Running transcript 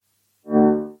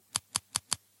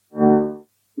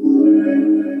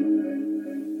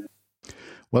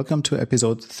Welcome to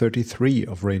episode 33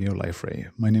 of Radio Life Ray.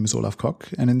 My name is Olaf Kock,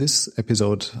 and in this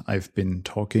episode I've been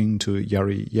talking to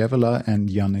Jari Järvelä and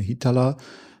Janne Hietala,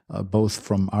 both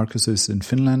from Arcosys in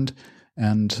Finland,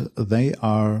 and they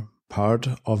are part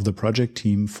of the project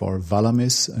team for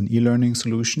Valamis, an e-learning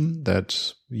solution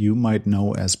that you might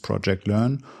know as Project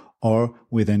Learn or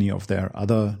with any of their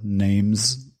other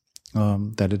names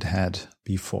that it had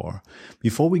before.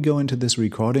 Before we go into this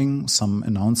recording, some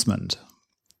announcement.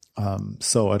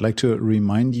 So I'd like to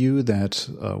remind you that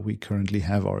we currently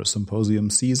have our symposium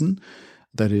season,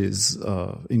 that is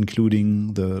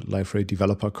including the LifeRay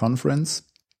Developer Conference,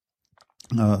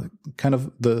 kind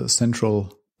of the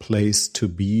central place to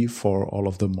be for all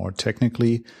of the more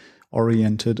technically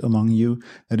oriented among you.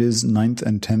 That is 9th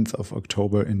and 10th of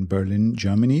October in Berlin,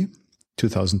 Germany,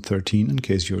 2013, in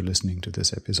case you're listening to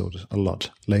this episode a lot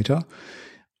later.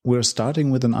 We're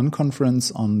starting with an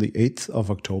unconference on the 8th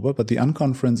of October, but the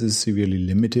unconference is severely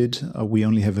limited. We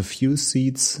only have a few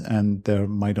seats and there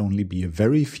might only be a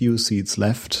very few seats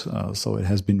left, so it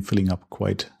has been filling up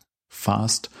quite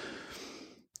fast.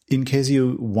 In case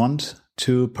you want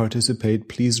to participate,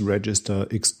 please register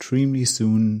extremely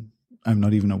soon. I'm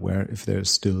not even aware if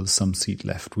there's still some seat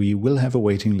left. We will have a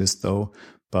waiting list though,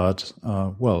 but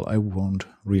I won't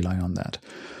rely on that.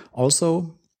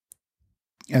 Also,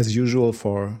 as usual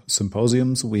for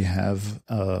symposiums, we have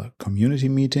a community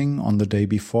meeting on the day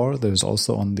before. There's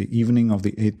also on the evening of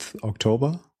the 8th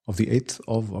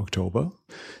of October.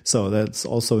 So that's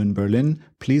also in Berlin.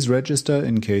 Please register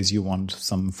in case you want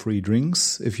some free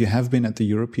drinks. If you have been at the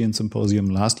European Symposium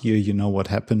last year, you know what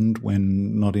happened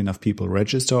when not enough people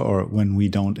register or when we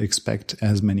don't expect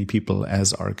as many people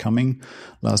as are coming.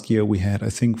 Last year we had, I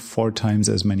think, 4 times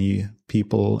as many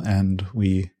people and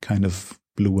we kind of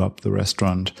blew up the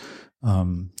restaurant.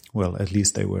 At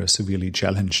least they were severely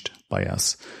challenged by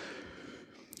us.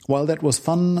 While that was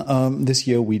fun, this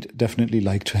year we'd definitely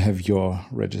like to have your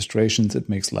registrations. It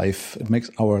makes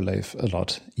our life a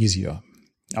lot easier.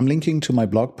 I'm linking to my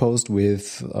blog post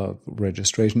with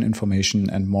registration information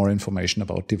and more information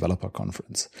about Developer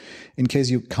Conference. In case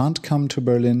you can't come to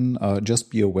Berlin,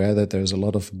 just be aware that there's a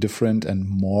lot of different and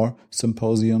more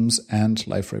symposiums and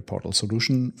LifeRay Portal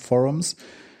Solution forums.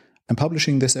 I'm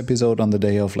publishing this episode on the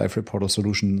day of LifeRay Portal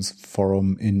Solutions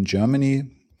Forum in Germany,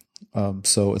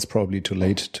 so it's probably too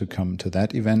late to come to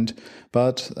that event.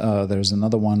 But there's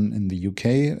another one in the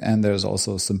UK, and there's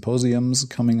also symposiums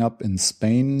coming up in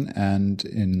Spain and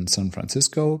in San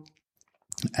Francisco,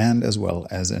 and as well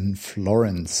as in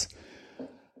Florence.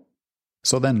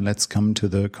 So then let's come to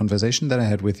the conversation that I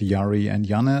had with Jari and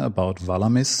Janne about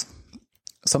Valamis.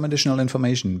 Some additional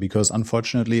information, because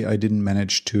unfortunately I didn't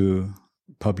manage to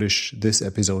publish this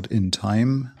episode in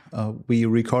time. We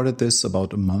recorded this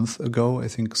about a month ago, I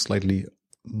think slightly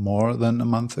more than a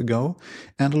month ago,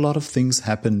 and a lot of things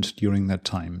happened during that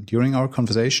time. During our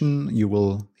conversation, you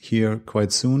will hear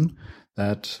quite soon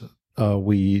that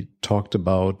we talked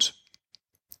about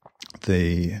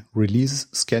the release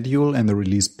schedule and the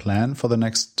release plan for the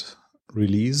next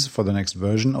release, for the next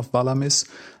version of Valamis.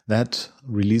 That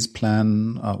release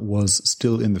plan was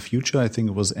still in the future. I think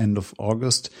it was end of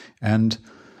August, and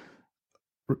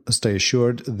stay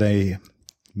assured they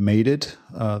made it.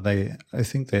 I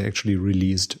think they actually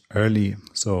released early.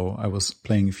 So I was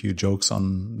playing a few jokes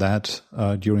on that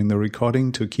during the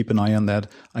recording to keep an eye on that.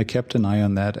 I kept an eye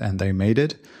on that and they made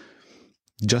it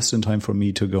just in time for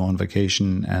me to go on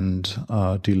vacation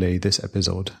and delay this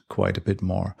episode quite a bit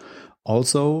more.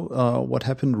 Also, what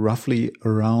happened roughly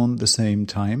around the same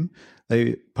time,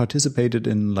 they participated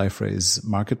in LifeRay's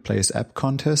Marketplace app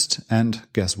contest, and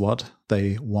guess what?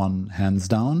 They won hands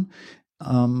down.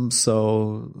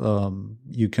 So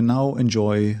you can now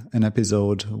enjoy an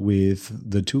episode with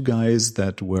the 2 guys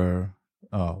that were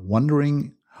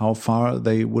wondering how far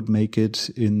they would make it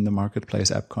in the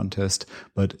Marketplace app contest.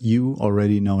 But you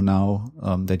already know now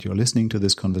that you're listening to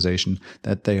this conversation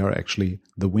that they are actually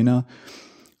the winner.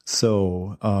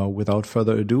 So, without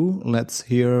further ado, let's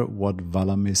hear what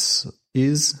Valamis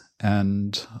is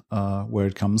and where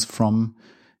it comes from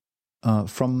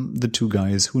the 2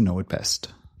 guys who know it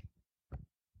best.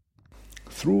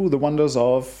 Through the wonders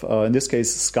of, in this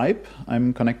case, Skype,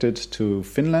 I'm connected to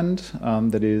Finland.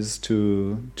 That is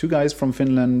to 2 guys from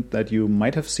Finland that you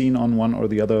might have seen on one or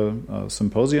the other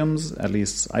symposiums. At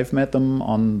least I've met them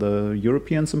on the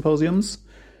European symposiums.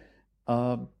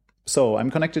 So I'm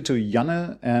connected to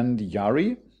Janne and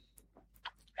Jari.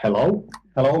 Hello.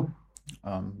 Hello.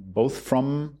 Both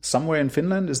from somewhere in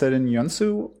Finland. Is that in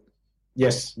Joensuu?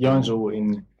 Yes, Joensuu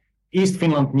in East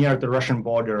Finland near the Russian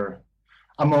border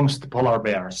amongst the polar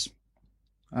bears.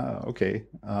 Okay.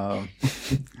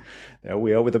 There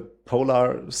we are with the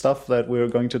Polar stuff that we're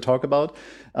going to talk about.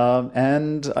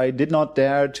 And I did not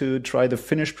dare to try the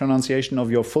Finnish pronunciation of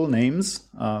your full names.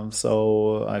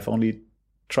 So I've only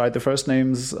tried the first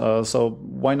names. So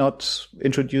why not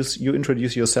introduce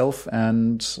yourself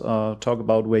and talk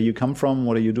about where you come from,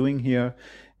 what are you doing here,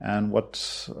 and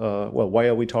why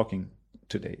are we talking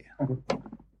today?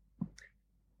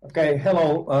 Okay,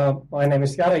 hello. My name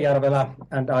is Jari Järvelä,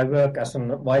 and I work as a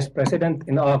vice president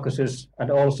in Arcusys, and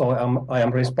also I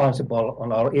am responsible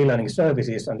on our e-learning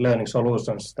services and learning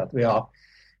solutions that we are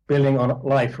building on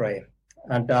Liferay.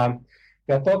 And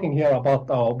we are talking here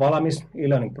about our Valamis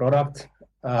e-learning product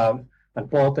and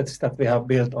portals that we have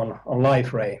built on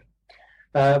Liferay.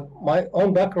 My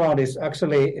own background is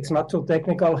actually, it's not too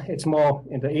technical, it's more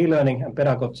in the e-learning and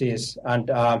pedagogies,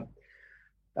 and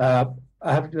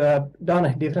I have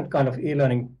done different kind of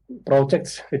e-learning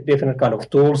projects with different kind of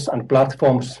tools and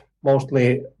platforms,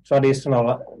 mostly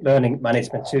traditional learning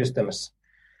management systems.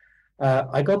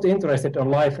 I got interested on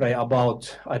Liferay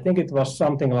about, I think it was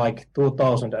something like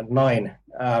 2009.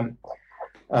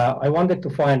 I wanted to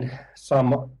find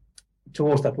some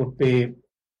tools that would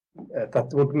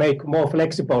make more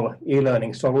flexible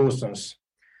e-learning solutions.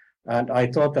 And I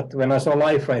thought that when I saw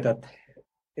Liferay, that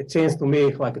it seems to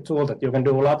me like a tool that you can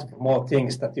do a lot more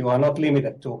things, that you are not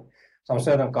limited to some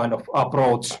certain kind of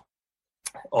approach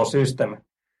or system.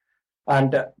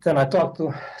 And then I start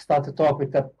to talk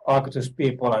with the Arcusys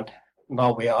people, and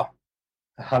now we are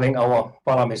having our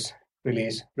Valamis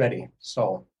release ready.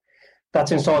 So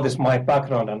that's in short is my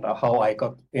background and how I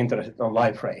got interested on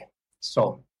Liferay.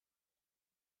 So.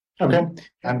 Okay,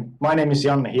 and my name is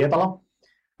Janne Hietala.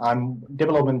 I'm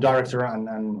development director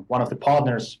and one of the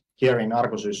partners here in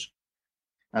Arcusys.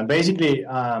 And basically,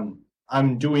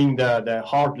 I'm doing the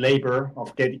hard labor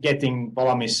of getting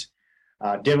Valamis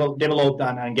developed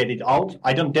and get it out.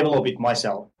 I don't develop it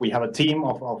myself. We have a team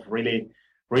of really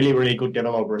good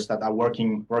developers that are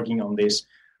working on this.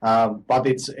 But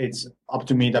it's up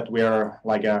to me that we're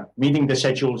like meeting the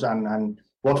schedules and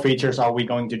what features are we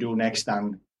going to do next,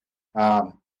 and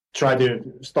try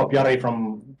to stop Jari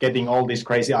from getting all these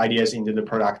crazy ideas into the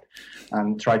product,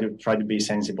 and try to be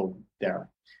sensible there.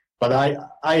 But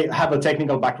I have a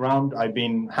technical background. I've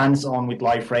been hands-on with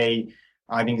Liferay,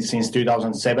 I think, since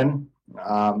 2007.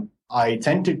 I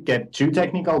tend to get too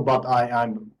technical, but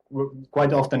I'm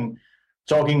quite often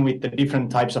talking with the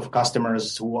different types of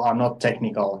customers who are not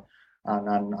technical,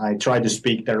 and I try to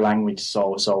speak their language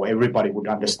so everybody would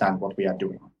understand what we are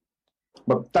doing.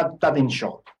 But that in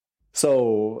short.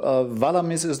 So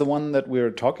Valamis is the one that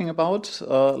we're talking about.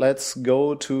 Let's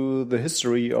go to the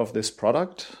history of this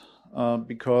product.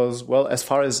 Because, well, as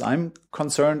far as I'm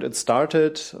concerned, it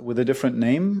started with a different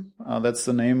name. That's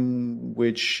the name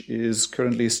which is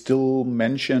currently still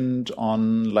mentioned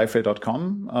on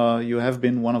Liferay.com. You have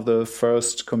been one of the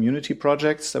first community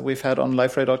projects that we've had on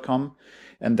Liferay.com,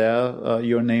 and there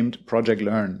you're named Project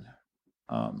Learn.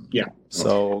 Yeah.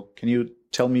 So can you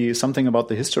tell me something about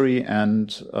the history and,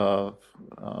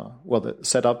 the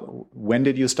setup? When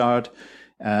did you start?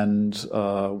 And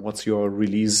what's your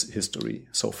release history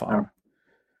so far?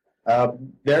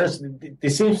 There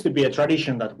seems to be a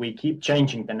tradition that we keep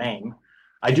changing the name.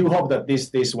 I do hope that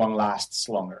this one lasts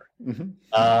longer.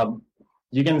 Mm-hmm.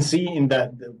 You can see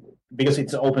because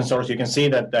it's open source, you can see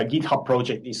that the GitHub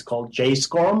project is called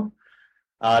JSCORM.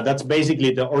 That's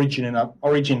basically the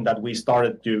origin that we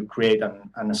started to create a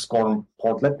SCORM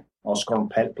portlet or SCORM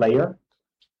player.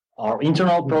 Our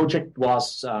internal project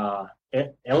was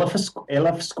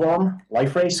LF SCORM,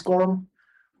 Liferay SCORM.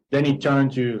 Then it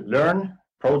turned to Learn,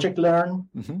 Project Learn.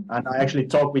 Mm-hmm. And I actually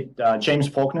talked with James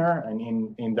Faulkner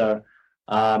in the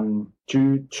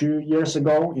 2 years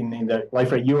ago in the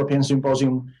Liferay European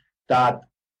Symposium, that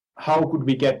how could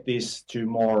we get this to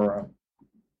more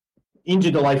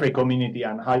into the Liferay community,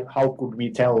 and how could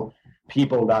we tell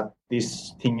people that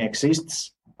this thing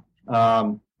exists.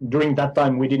 During that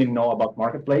time, we didn't know about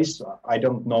Marketplace. I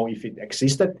don't know if it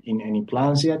existed in any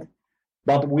plans yet,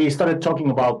 but we started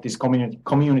talking about this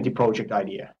community project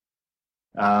idea.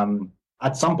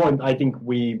 At some point, I think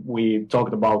we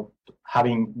talked about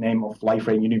having name of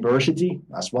Liferay University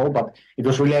as well, but it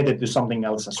was related to something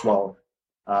else as well,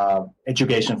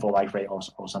 education for Liferay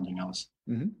or something else.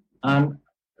 Mm-hmm. And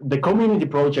the community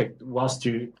project was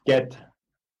to get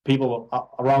people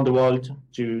around the world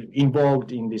to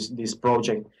involved in this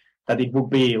project, that it would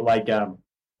be like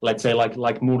let's say like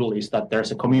Moodle is, that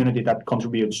there's a community that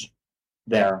contributes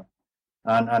there,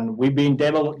 and we've been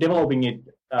developing it.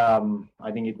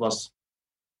 I think it was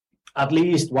at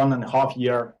least 1.5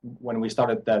 years when we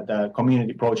started the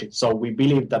community project. So we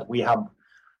believe that we have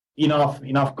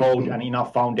enough code and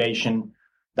enough foundation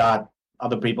that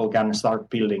other people can start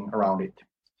building around it.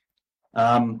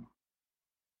 After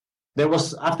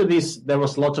this, there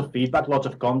was lots of feedback, lots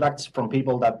of contacts from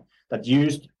people that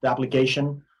used the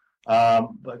application,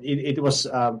 but it was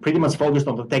pretty much focused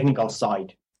on the technical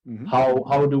side. Mm-hmm.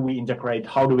 How do we integrate?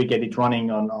 How do we get it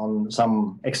running on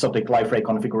some exotic Liferay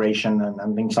configuration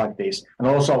and things like this? And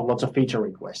also lots of feature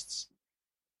requests.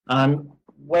 And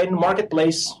when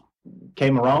Marketplace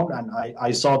came around, and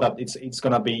I saw that it's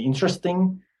going to be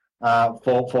interesting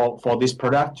for this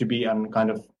product to be a kind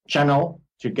of channel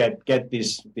to get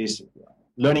this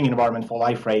learning environment for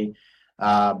Liferay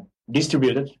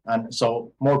distributed, and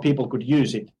so more people could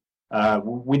use it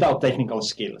without technical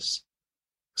skills.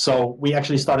 So we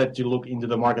actually started to look into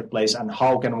the Marketplace and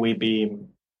how can we be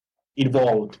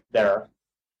involved there.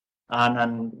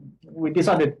 And we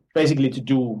decided basically to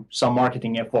do some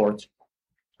marketing effort,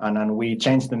 and we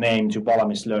changed the name to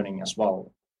Valamis Learning as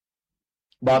well.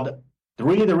 But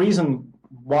really the reason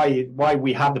why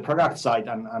we have the product site,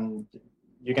 and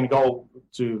you can go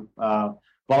to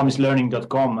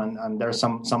valamislearning.com and there's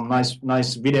some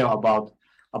nice video about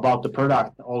the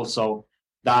product also,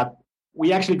 that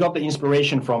we actually got the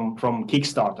inspiration from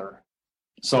Kickstarter.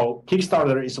 So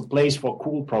Kickstarter is a place for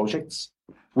cool projects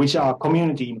which are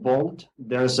community involved.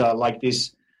 There's like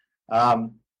this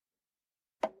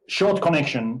short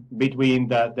connection between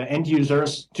the end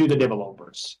users to the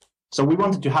developers. So we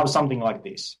wanted to have something like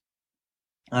this.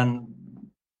 And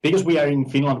because we are in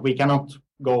Finland, we cannot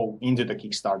go into the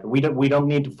Kickstarter. We don't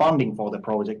need funding for the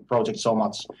project so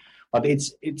much. But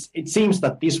it seems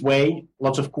that this way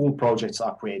lots of cool projects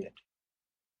are created.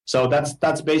 So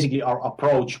that's basically our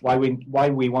approach, why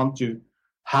we want to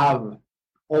have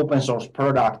open source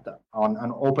product on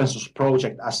an open source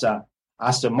project as a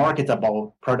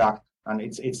marketable product, and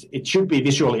it should be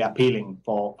visually appealing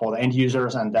for the end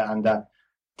users and the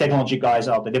technology guys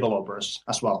or the developers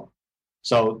as well.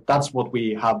 So that's what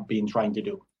we have been trying to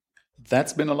do.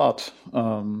 That's been a lot,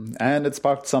 and it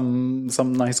sparked some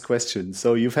nice questions.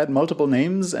 So you've had multiple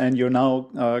names, and you're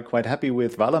now quite happy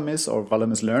with Valamis or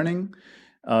Valamis Learning.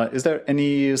 Is there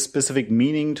any specific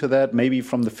meaning to that, maybe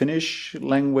from the Finnish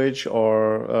language,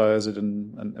 or is it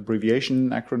an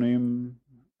abbreviation, acronym?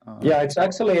 Yeah, it's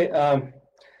actually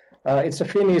it's a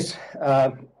Finnish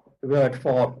word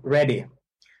for ready,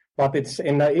 but it's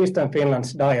in the Eastern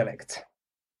Finland's dialect.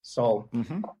 So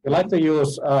we like to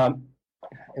use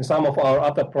in some of our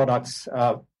other products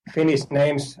Finnish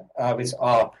names which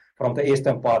are from the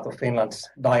eastern part of Finland's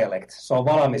dialect. So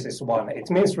Valamis is one.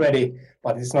 It means ready,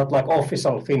 but it's not like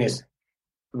official Finnish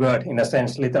word in a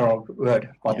sense, literal word,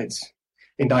 but it's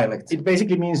in dialect. It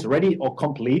basically means ready or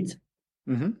complete.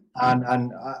 Mm-hmm.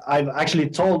 And I've actually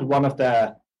told one of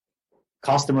the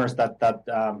customers that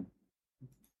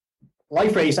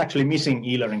Liferay is actually missing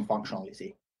e-learning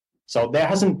functionality. So there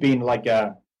hasn't been like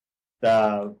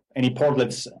any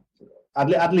portlets,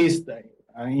 at least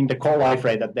in the core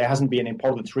Liferay, that there hasn't been any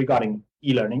portlets regarding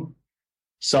e-learning.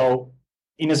 So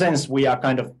in a sense, we are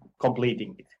kind of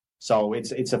completing it. So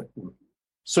it's a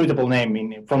suitable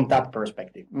name from that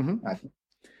perspective. Mm-hmm.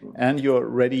 And you're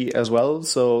ready as well.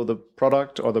 So the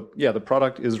product the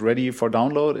product is ready for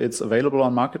download. It's available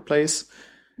on Marketplace.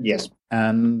 Yes.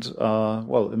 And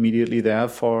immediately there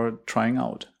for trying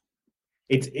out.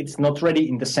 It's not ready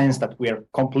in the sense that we are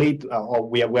complete or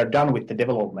we are done with the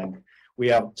development. We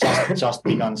have just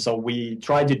begun. So we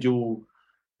try to do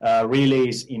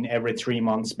release in every 3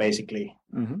 months, basically.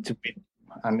 Mm-hmm.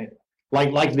 And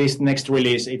like this next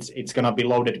release, it's gonna be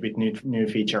loaded with new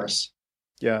features.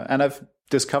 Yeah, and I've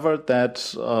discovered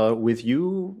that with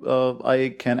you,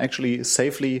 I can actually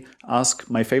safely ask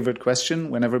my favorite question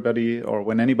when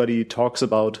anybody talks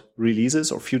about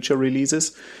releases or future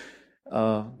releases.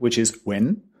 Which is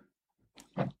when.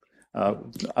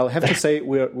 I'll have to say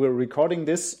we're recording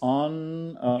this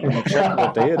on let me check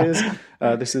what day it is.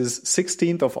 This is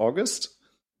 16th of August,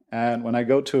 and when I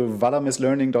go to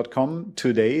valamislearning.com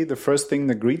today, the first thing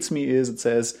that greets me is it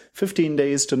says 15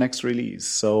 days to next release.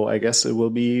 So I guess it will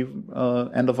be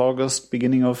end of August,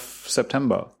 beginning of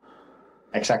September.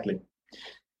 Exactly.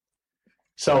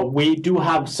 So we do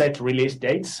have set release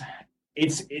dates.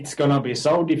 It's gonna be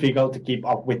so difficult to keep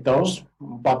up with those,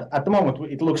 but at the moment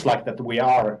it looks like that we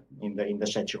are in the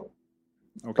schedule.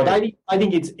 Okay. But I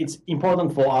think it's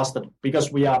important for us that because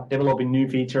we are developing new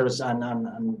features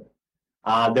and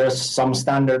there's some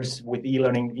standards with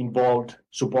e-learning involved,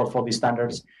 support for these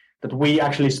standards, that we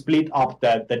actually split up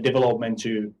the development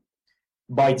to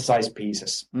bite-sized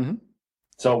pieces. Mm-hmm.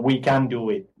 So we can do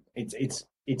it.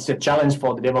 It's a challenge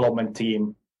for the development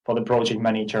team, for the project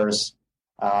managers.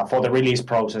 For the release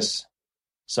process.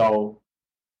 So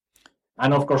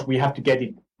And of course, we have to get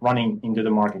it running into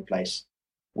the marketplace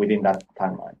within that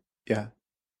timeline. Yeah.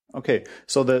 Okay.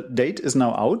 So the date is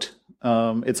now out.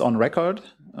 It's on record.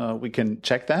 We can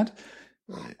check that.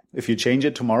 If you change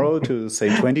it tomorrow to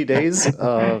say 20 days,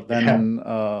 then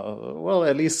well,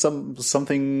 at least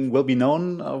something will be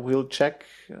known. We'll check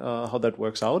how that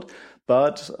works out.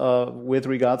 But with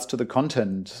regards to the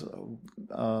content,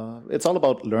 it's all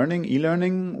about learning,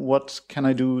 e-learning. What can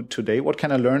I do today? What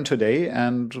can I learn today?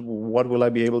 And what will I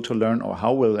be able to learn, or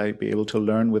how will I be able to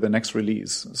learn with the next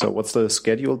release? So what's the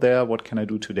schedule there? What can I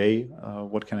do today?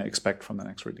 What can I expect from the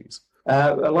next release?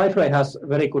 Liferay has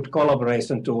very good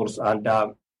collaboration tools and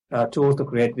tools to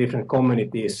create different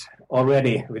communities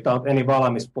already without any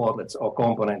Valamis portlets or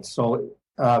components. So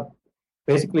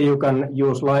basically you can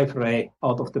use Liferay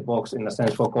out of the box in a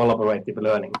sense for collaborative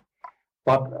learning.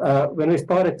 But when we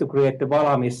started to create the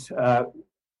Valamis,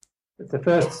 the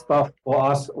first stuff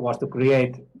for us was to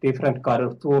create different kind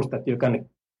of tools that you can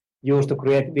use to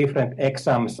create different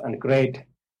exams and grade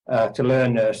to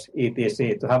learners,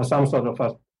 etc., to have some sort of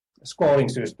a scoring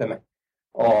system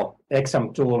or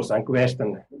exam tools and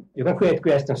questions. You can create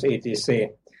questions, etc.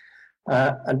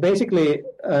 And basically,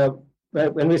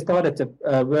 when we started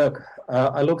to work,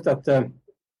 I looked at the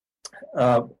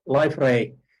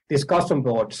Liferay discussion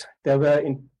boards. There were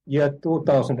in year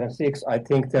 2006, I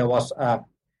think there was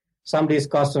some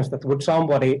discussions that would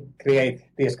somebody create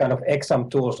these kind of exam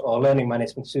tools or learning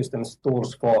management systems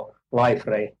tools for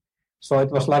Liferay. So it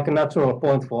was like a natural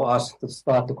point for us to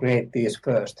start to create these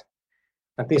first.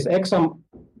 And this exam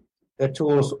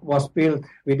tools was built,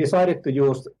 we decided to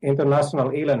use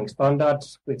international e-learning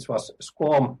standards, which was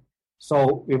SCORM.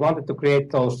 So we wanted to create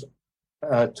those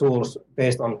tools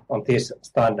based on this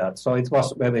standard. So it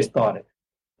was where we started.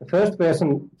 The first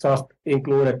version just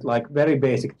included like very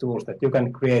basic tools that you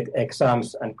can create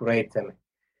exams and grade them,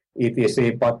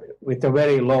 etc., but with a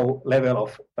very low level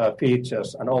of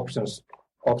features and options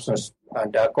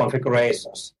and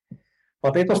configurations.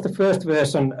 But it was the first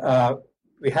version.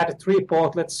 We had 3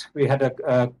 portlets. We had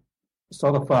a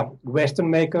sort of a question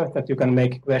maker that you can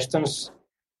make questions.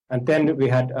 And then we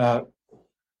had a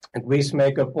quiz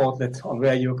maker portlet on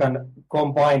where you can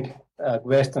combine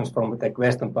questions from the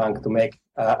question bank to make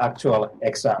actual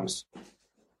exams.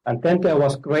 And then there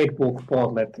was Gradebook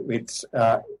portlet, which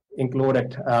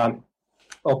included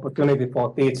opportunity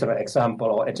for teacher, example,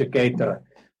 or educator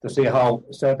to see how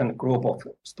certain group of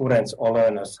students or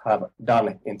learners have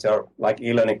done in their like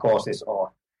e-learning courses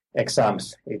or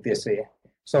exams, etc.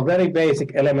 So very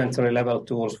basic elementary level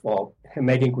tools for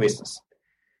making quizzes.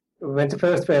 When the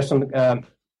first version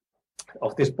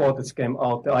of these portlets came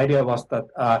out, the idea was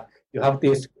that you have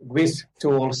these quiz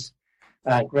tools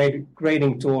and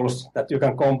grading tools that you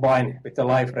can combine with the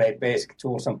Liferay basic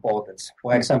tools and portlets.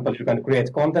 For example, you can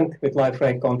create content with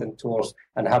Liferay content tools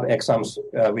and have exams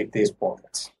with these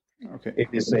portlets. Okay.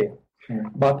 etc.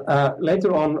 But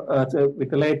later on, with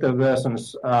the later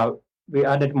versions, we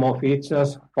added more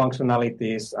features,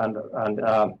 functionalities, and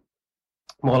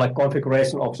more like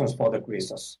configuration options for the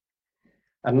quizzes.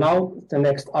 And now the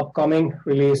next upcoming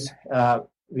release,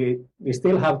 we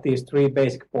still have these 3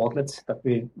 basic portlets that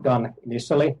we've done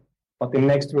initially, but in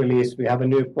next release we have a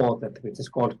new portlet which is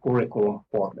called Curriculum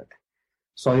portlet.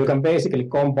 So you can basically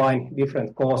combine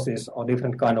different courses or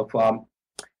different kind of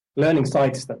learning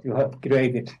sites that you have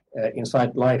created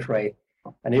inside Liferay,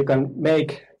 and you can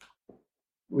make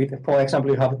with, for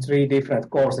example, you have 3 different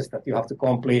courses that you have to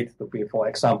complete to be, for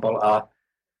example,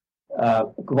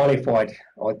 qualified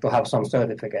or to have some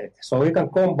certificate. So you can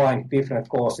combine different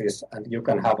courses and you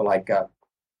can have like a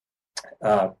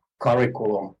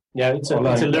curriculum. Yeah, it's a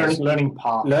learning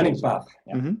path. Learning path.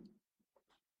 Yeah. Mm-hmm.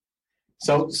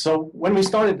 So when we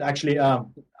started, actually,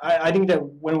 I think that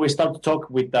when we start to talk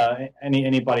with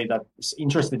anybody that's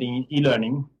interested in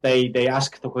e-learning, they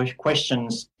ask the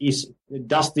questions: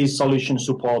 does this solution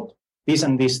support this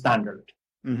and this standard?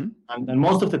 Mm-hmm. And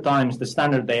most of the times, the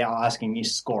standard they are asking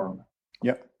is SCORM.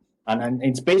 Yeah, and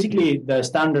it's basically the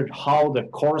standard how the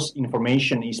course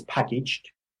information is packaged.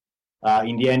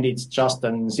 In the end, it's just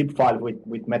a zip file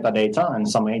with metadata and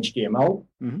some HTML.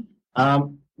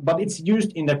 Mm-hmm. But it's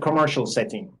used in the commercial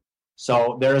setting.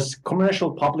 So there's commercial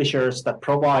publishers that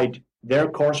provide their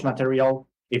course material,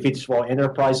 if it's for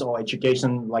enterprise or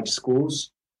education like schools,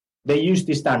 they use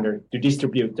this standard to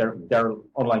distribute their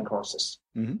online courses.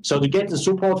 Mm-hmm. So to get the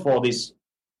support for this,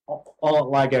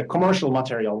 like a commercial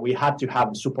material, we had to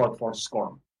have support for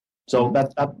SCORM. So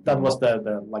mm-hmm. that was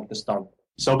the start.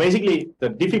 So basically, the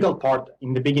difficult part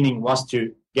in the beginning was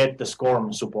to get the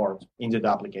SCORM support into the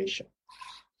application.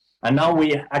 And now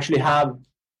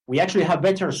we we actually have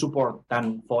better support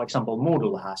than, for example,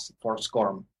 Moodle has for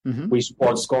SCORM. Mm-hmm. We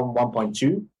support SCORM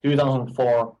 1.2,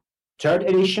 2004 third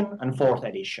edition and fourth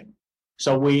edition.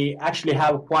 So we actually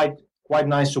have quite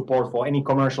nice support for any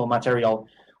commercial material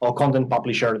or content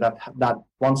publisher that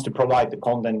wants to provide the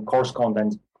content, course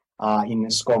content in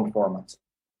SCORM format.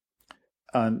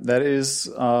 That is,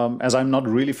 as I'm not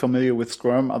really familiar with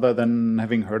SCORM other than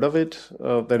having heard of it,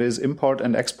 that is import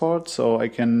and export. So I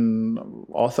can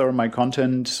author my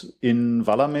content in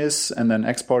Valamis and then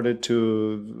export it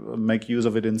to make use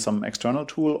of it in some external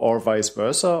tool, or vice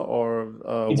versa, or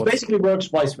it basically works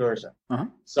vice versa. Uh-huh.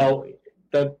 So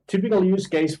the typical use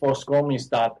case for SCORM is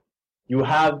that you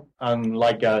have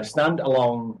like a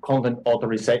standalone content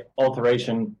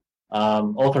authoring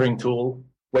tool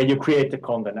where you create the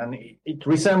content, and it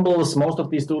resembles, most of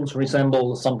these tools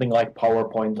resemble something like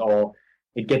PowerPoint, or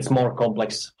it gets more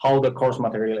complex how the course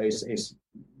material is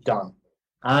done.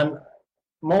 And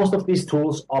most of these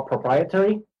tools are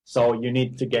proprietary, so you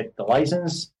need to get the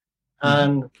license,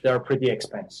 and they're pretty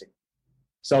expensive.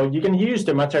 So you can use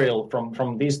the material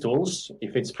from these tools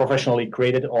if it's professionally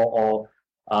created or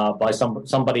by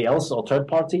somebody else or third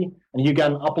party, and you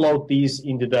can upload these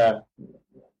into the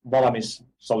Valamis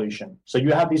solution. So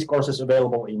you have these courses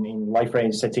available in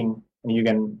Liferay setting, and you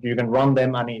can run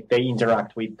them, and they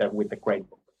interact with the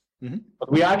gradebook. Mm-hmm.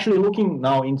 But we are actually looking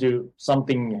now into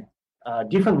something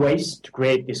different ways to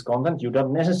create this content. You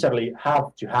don't necessarily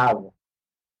have to have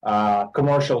a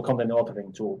commercial content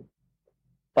authoring tool,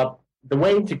 but the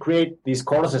way to create these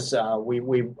courses,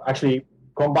 we actually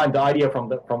combined the idea from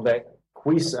the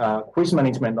quiz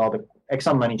management or the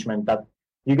exam management, that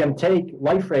you can take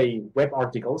Liferay web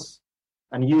articles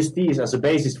and use these as a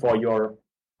basis for your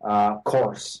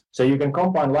course. So you can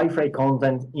combine Liferay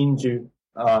content into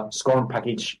a SCORM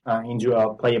package into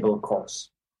a playable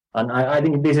course. And I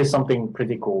think this is something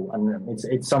pretty cool, and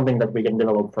it's something that we can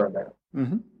develop further.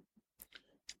 Mm-hmm.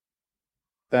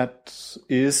 That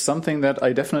is something that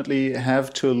I definitely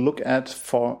have to look at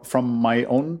from my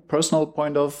own personal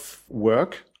point of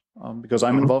work. Because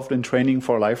I'm involved in training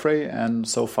for Liferay, and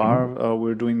so far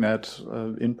we're doing that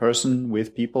in person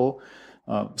with people,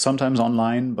 sometimes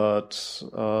online, but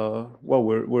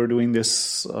we're doing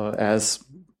this as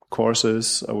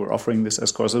courses. We're offering this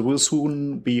as courses. We'll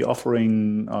soon be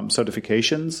offering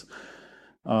certifications,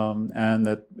 and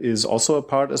that is also a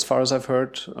part, as far as I've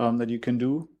heard, that you can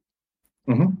do.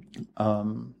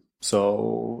 Mm-hmm.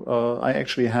 So I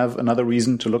actually have another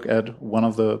reason to look at one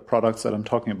of the products that I'm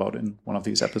talking about in one of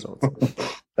these episodes.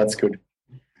 That's good.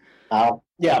 But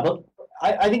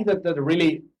I think that the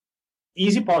really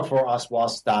easy part for us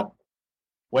was that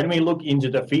when we look into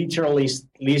the feature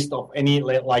list of any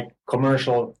like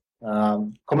commercial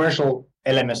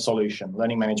LMS solution,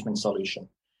 learning management solution,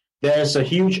 there's a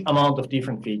huge amount of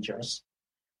different features.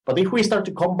 But if we start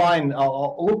to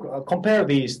compare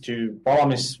these to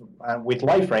Valamis with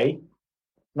Liferay,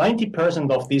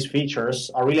 90% of these features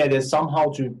are related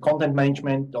somehow to content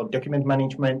management or document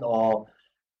management or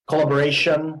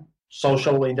collaboration,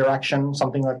 social interaction,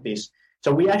 something like this.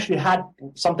 So we actually had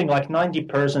something like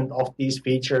 90% of these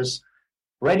features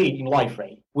ready in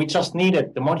Liferay. We just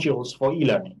needed the modules for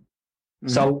e-learning. Mm-hmm.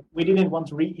 So we didn't want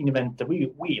to reinvent the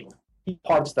wheel,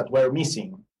 parts that were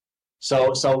missing.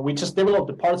 So we just developed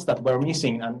the parts that were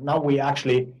missing, and now we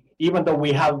actually, even though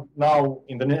we have now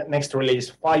in the next release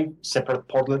 5 separate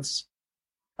portlets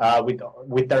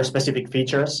with their specific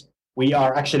features, we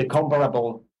are actually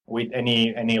comparable with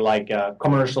any like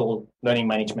commercial learning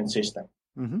management system.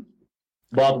 Mm-hmm.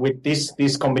 But with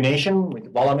this combination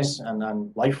with Valamis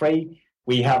and Liferay,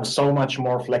 we have so much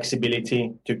more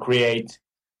flexibility to create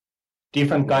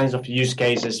different kinds of use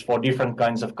cases for different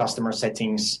kinds of customer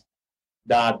settings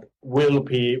that would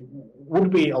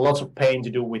be a lot of pain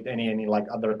to do with any like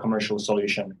other commercial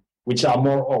solution, which are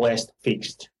more or less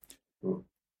fixed. And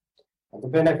the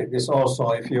benefit is also,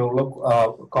 if you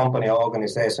look company or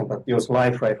organization that use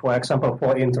Liferay, for example,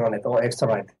 for intranet or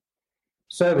extranet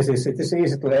services, it is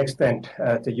easy to extend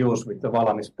the use with the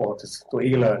Valamis ports to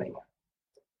e-learning.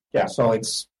 Yeah, so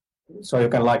you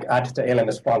can like add the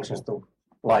LMS functions to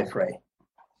Liferay.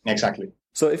 Exactly.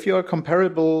 So if you are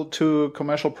comparable to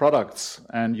commercial products,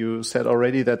 and you said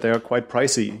already that they are quite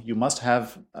pricey, you must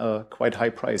have a quite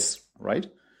high price,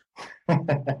 right?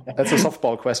 That's a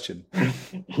softball question.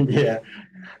 Yeah.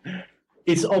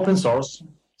 It's open source,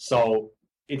 so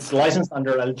it's licensed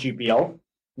under LGPL.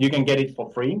 You can get it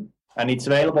for free, and it's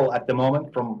available at the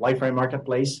moment from Liferay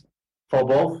Marketplace for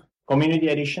both Community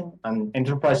Edition and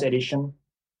Enterprise Edition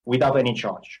without any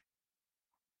charge.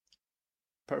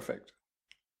 Perfect.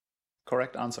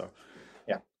 Correct answer.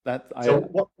 Yeah.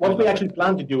 What we actually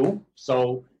plan to do,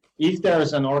 so if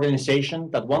there's an organization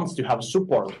that wants to have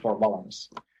support for Valamis,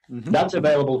 that's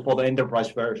available for the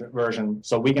enterprise version.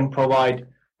 So we can provide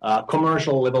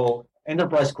commercial level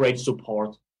enterprise grade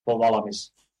support for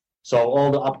Valamis. So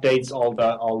all the updates, all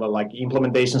the like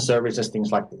implementation services,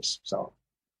 things like this. So.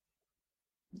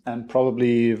 And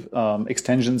probably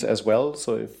extensions as well.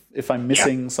 So if I'm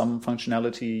missing some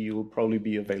functionality, you will probably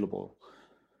be available.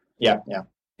 Yeah.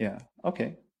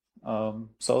 Okay.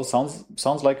 So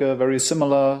sounds like a very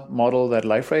similar model that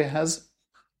Liferay has.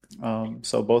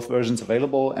 So both versions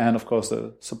available, and of course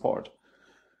the support.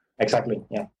 Exactly.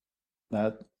 Yeah.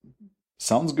 That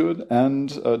sounds good and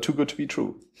too good to be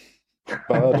true.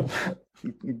 But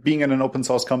being in an open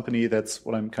source company, that's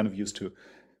what I'm kind of used to.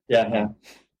 Yeah.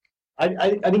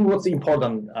 I think what's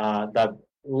important that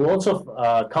lots of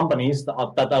companies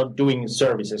that are doing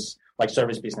services, like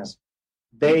service business,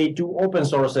 they do open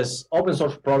source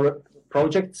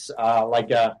projects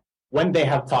when they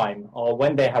have time or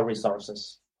when they have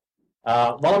resources.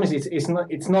 Valamis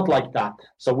it's not like that.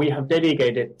 So we have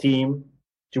dedicated team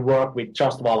to work with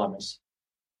just Valamis.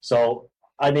 So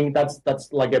I think that's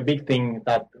like a big thing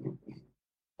that's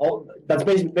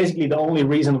basically the only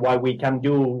reason why we can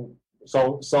do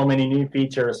so many new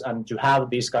features and to have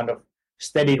this kind of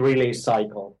steady release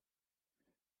cycle.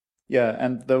 Yeah,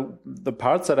 and the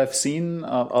parts that I've seen,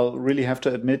 I'll really have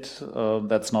to admit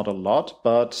that's not a lot,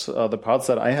 but the parts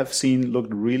that I have seen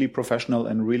looked really professional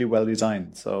and really well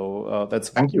designed. So that's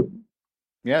thank you.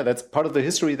 Yeah, that's part of the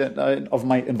history of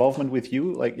my involvement with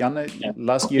you. Like Janne,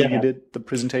 last year you did the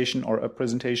presentation or a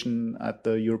presentation at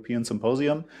the European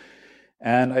Symposium.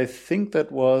 And I think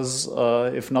that was,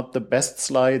 if not the best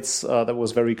slides, that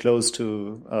was very close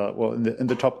to, in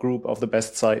the top group of the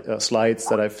best slides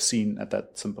that I've seen at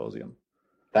that symposium.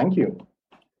 Thank you.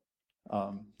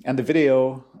 And the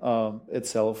video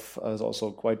itself is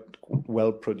also quite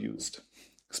well produced.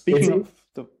 Speaking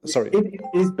sorry. It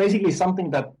is basically something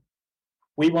that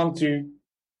we want to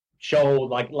show,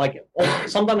 like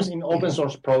sometimes in open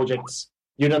source projects,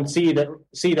 you don't see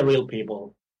the real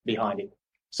people behind it.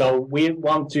 So we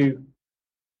want to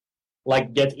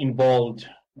get involved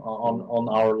on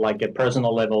our a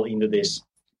personal level into this.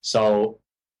 So,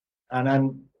 and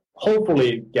then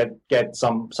hopefully get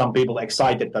some people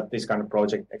excited that this kind of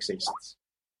project exists.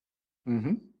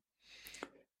 Mm-hmm.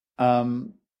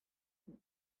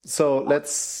 So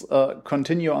let's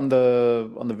continue on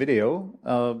the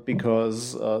video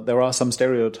because there are some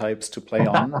stereotypes to play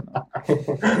on,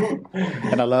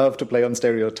 and I love to play on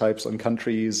stereotypes on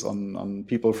countries, on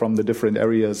people from the different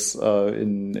areas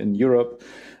in Europe.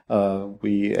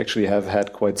 We actually have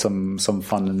had quite some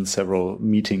fun in several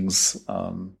meetings.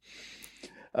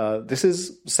 This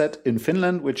is set in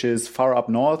Finland, which is far up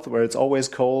north, where it's always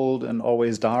cold and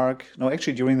always dark. No,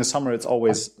 actually, during the summer, it's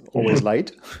always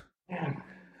light.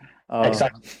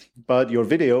 Exactly. But your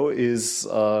video is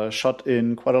shot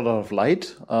in quite a lot of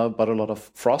light, but a lot of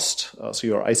frost. So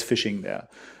you're ice fishing there.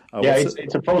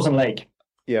 It's a frozen lake.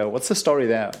 Yeah. What's the story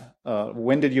there?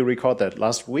 When did you record that?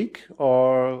 Last week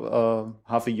or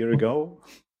half a year ago?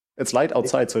 It's light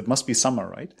outside, so it must be summer,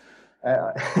 right?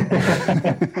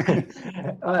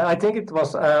 I think it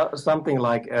was something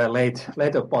like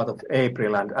later part of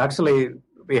April, and actually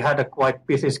we had a quite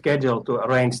busy schedule to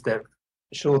arrange the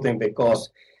shooting because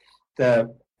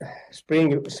the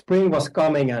spring was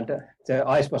coming and the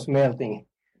ice was melting.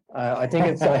 I think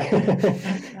it's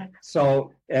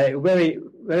so very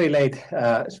very late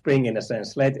spring in a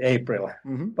sense, late April.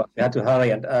 Mm-hmm. But we had to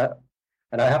hurry, and I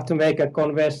have to make a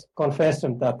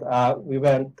confession that we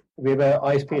were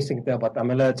ice fishing there, but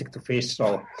I'm allergic to fish,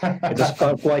 so it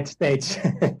was quite stage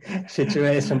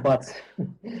situation. But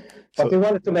we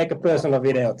wanted to make a personal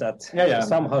video that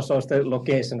somehow shows the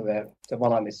location where the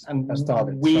Valamis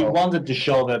started. We wanted to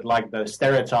show that the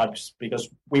stereotypes, because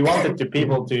we wanted the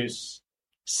people to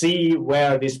see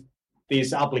where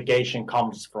this application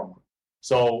comes from.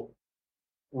 So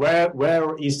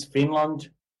where is Finland?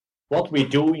 What we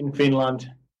do in Finland,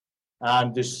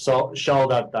 and to show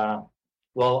that.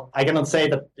 I cannot say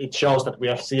that it shows that we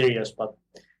are serious, but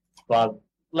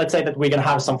let's say that we can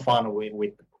have some fun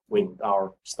with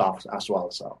our stuff as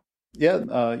well. So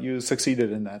you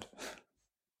succeeded in that.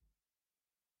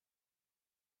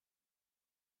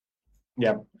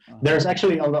 Yeah, there's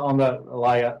actually on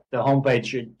the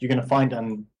homepage you're gonna find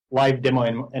a live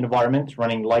demo environment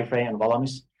running Liferay and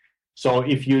Valamis. So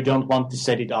if you don't want to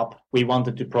set it up, we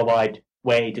wanted to provide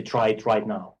way to try it right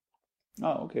now.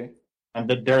 Oh, okay. And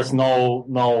that there's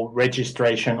no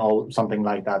registration or something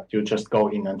like that. You just go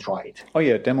in and try it. Oh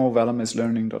yeah,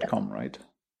 demovalamislearning.com, right?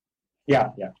 Yeah.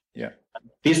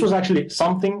 This was actually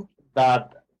something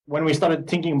that when we started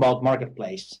thinking about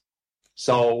marketplace.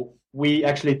 So we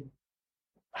actually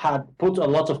had put a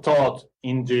lot of thought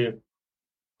into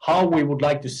how we would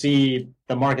like to see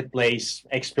the marketplace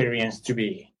experience to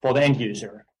be for the end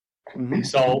user. Mm-hmm.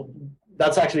 So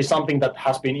that's actually something that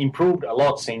has been improved a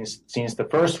lot since the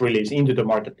first release into the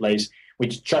marketplace,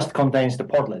 which just contains the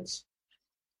portlets.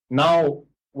 Now,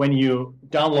 when you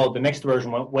download the next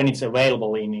version, when it's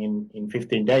available in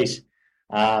 15 days,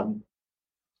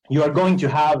 you are going to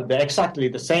have exactly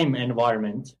the same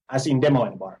environment as in demo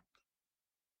environment.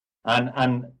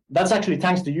 And that's actually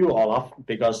thanks to you, Olaf,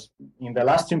 because in the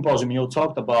last symposium you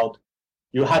talked about,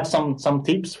 you had some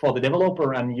tips for the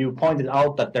developer, and you pointed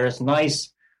out that there is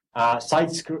nice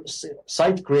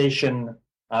site creation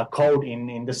code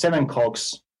in the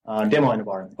 7cogs demo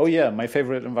environment. Oh yeah, my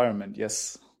favorite environment,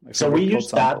 yes. So we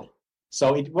use that.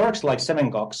 So it works like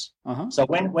 7cogs. Uh-huh. So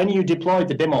when you deploy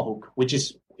the demo hook, which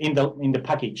is in the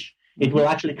package, mm-hmm. it will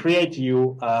actually create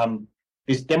you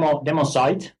this demo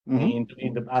site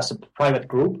mm-hmm. as a private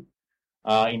group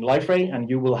in Liferay, and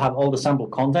you will have all the sample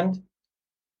content.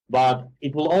 But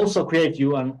it will also create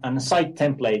you a site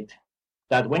template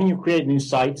that when you create new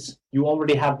sites, you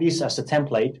already have this as a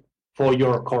template for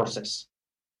your courses.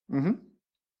 Mm-hmm.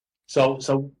 So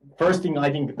first thing,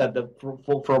 I think that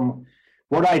from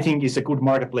what I think is a good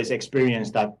marketplace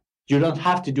experience, that you don't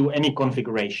have to do any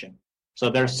configuration. So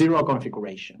there's zero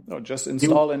configuration. No, just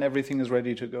install and everything is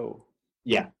ready to go.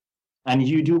 Yeah, and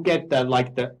you do get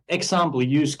the example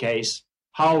use case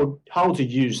how to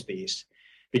use these,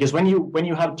 because when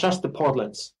you have just the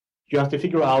portlets, you have to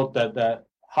figure out that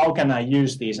how can I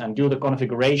use these and do the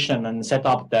configuration and set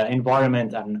up the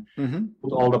environment and mm-hmm.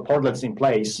 put all the portlets in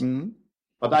place. Mm-hmm.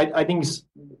 But I think it's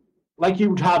like you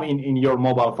would have in your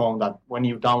mobile phone, that when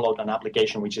you download an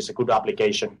application, which is a good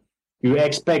application, you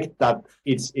expect that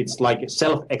it's like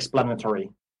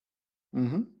self-explanatory.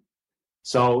 Mm-hmm.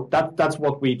 So that's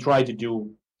what we try to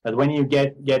do, that when you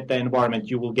get the environment,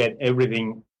 you will get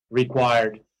everything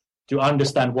required to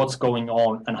understand what's going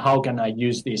on and how can I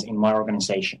use this in my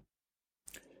organization.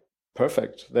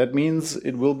 Perfect. That means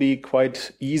it will be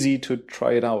quite easy to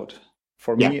try it out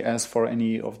for me as for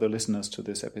any of the listeners to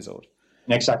this episode.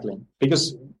 Exactly.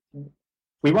 Because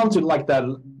we want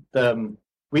to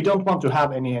we don't want to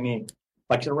have any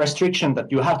like a restriction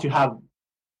that you have to have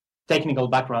technical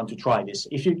background to try this.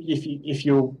 If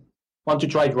you want to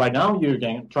try it right now, you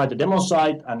can try the demo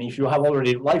site, and if you have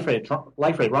already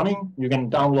Liferay running, you can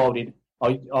download it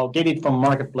or get it from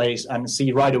Marketplace and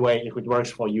see right away if it works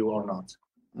for you or not.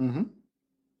 Mm-hmm.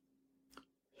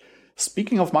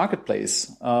 Speaking of Marketplace,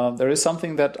 there is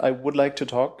something that I would like to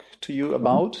talk to you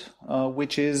about,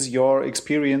 which is your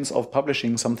experience of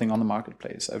publishing something on the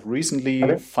Marketplace. I've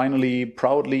recently finally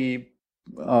proudly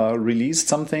released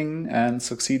something and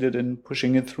succeeded in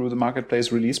pushing it through the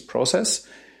Marketplace release process.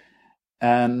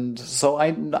 And so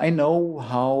I know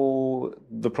how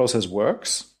the process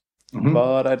works, mm-hmm.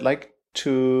 but I'd like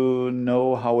to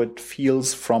know how it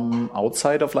feels from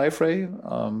outside of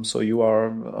Liferay. So you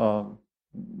are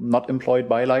not employed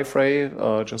by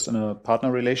Liferay, just in a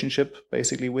partner relationship,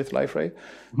 basically, with Liferay.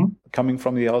 Mm-hmm. Coming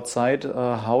from the outside,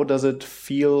 how does it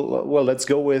feel? Well, let's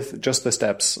go with just the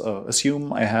steps.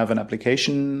 Assume I have an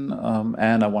application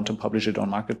and I want to publish it on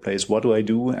Marketplace. What do I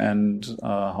do, and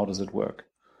how does it work?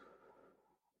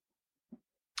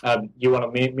 You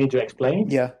want me to explain?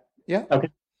 Yeah. Okay.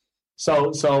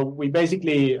 So we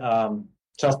basically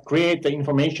just create the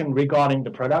information regarding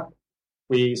the product.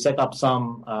 We set up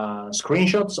some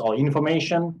screenshots or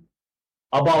information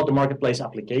about the Marketplace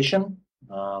application,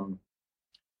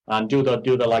 and do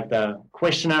the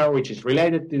questionnaire which is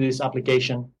related to this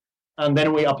application, and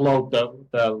then we upload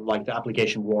the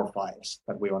application WAR files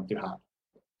that we want to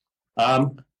have.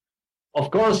 Of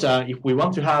course, if we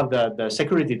want to have the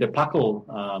security, the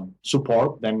PACL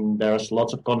support, then there's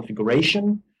lots of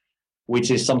configuration, which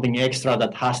is something extra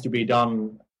that has to be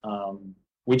done,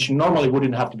 which normally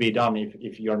wouldn't have to be done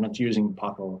if you're not using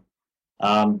PACL.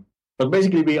 But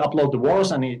basically, we upload the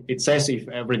WARs, and it says if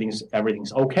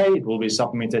everything's okay, it will be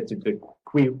submitted to the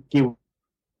QA.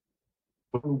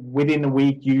 Within a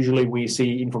week, usually we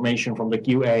see information from the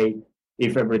QA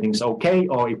if everything's okay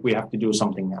or if we have to do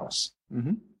something else.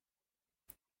 Mm-hmm.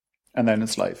 And then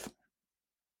it's live.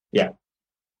 Yeah.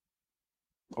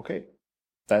 Okay.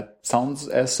 That sounds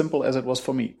as simple as it was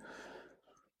for me.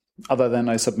 Other than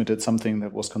I submitted something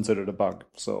that was considered a bug.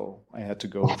 So I had to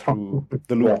go through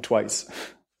the loop twice.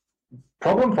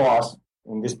 Problem for us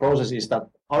in this process is that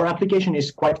our application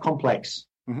is quite complex.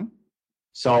 Mm-hmm.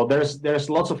 So there's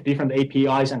lots of different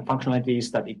APIs and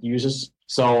functionalities that it uses.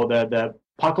 So the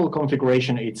PACL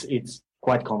configuration, it's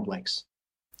quite complex.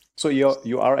 So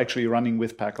you are actually running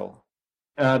with PACL?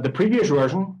 the previous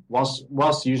version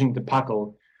was using the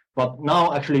PACL, but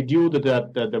now actually due to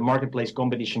the marketplace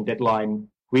competition deadline,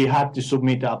 we had to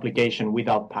submit the application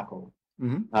without PACL.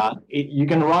 You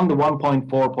can run the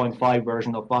 1.4.5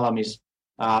 version of Valamis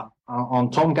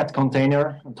on Tomcat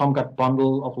container, Tomcat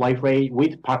bundle of Liferay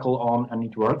with PACL on, and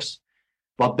it works.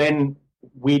 But then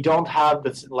we don't have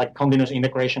this like continuous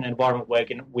integration environment where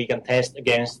we can test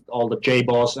against all the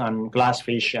JBoss and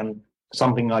Glassfish and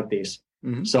something like this.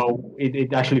 So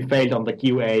it actually failed on the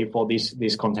QA for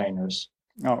these containers.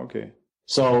 Oh, okay.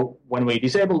 So when we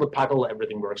disable the PACL,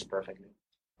 everything works perfectly.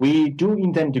 We do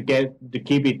intend to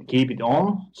keep it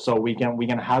on, so we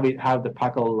can have the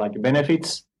PACL like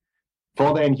benefits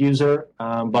for the end user,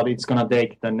 but it's gonna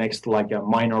take the next like a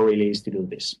minor release to do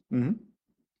this.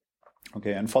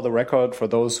 Okay, and for the record, for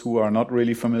those who are not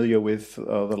really familiar with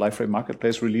the Liferay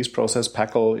Marketplace release process,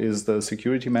 PACL is the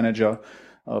security manager,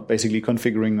 basically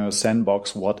configuring a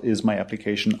sandbox. What is my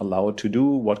application allowed to do?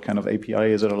 What kind of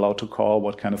API is it allowed to call?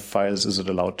 What kind of files is it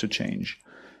allowed to change?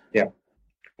 Yeah,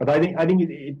 but I think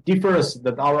it differs,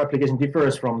 that our application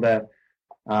differs from the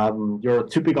your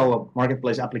typical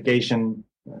marketplace application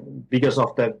because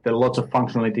of the lots of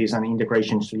functionalities and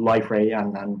integrations to Liferay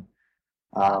and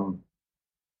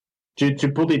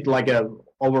to put it like a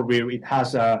overview, it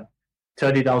has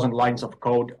 30,000 lines of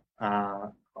code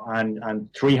and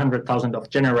 300,000 of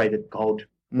generated code,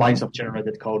 lines of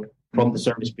generated code from the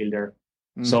service builder.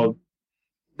 So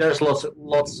there's lots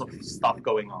of stuff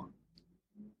going on.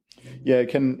 Yeah, I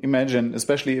can imagine,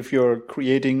 especially if you're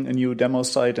creating a new demo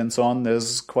site and so on,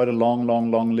 there's quite a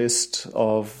long list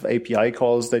of API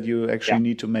calls that you actually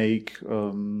need to make.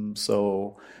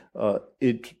 So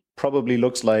it probably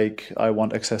looks like I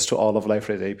want access to all of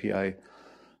Liferay's API.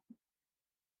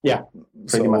 Yeah,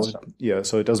 pretty much. Yeah,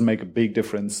 so it doesn't make a big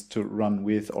difference to run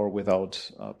with or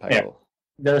without PACL. Yeah.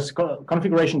 There's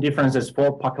configuration differences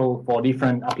for PACL for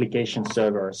different application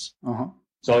servers.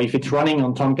 So if it's running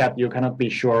on Tomcat, you cannot be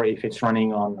sure if it's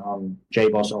running on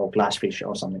JBoss or Glassfish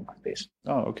or something like this.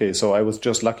 Oh, okay. So I was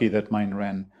just lucky that mine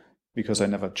ran because I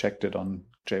never checked it on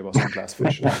JBoss and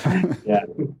Glassfish. Yeah.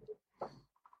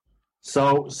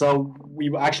 So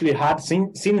we've actually had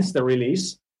since the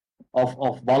release of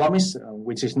Valamis,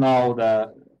 which is now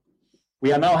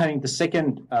we are now having the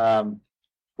second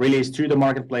release to the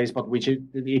marketplace, but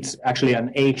it's actually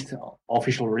an 8th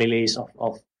official release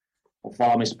of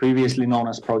Valamis, previously known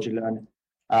as Project Learn.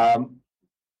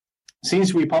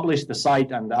 Since we published the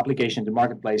site and the application to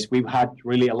marketplace, we've had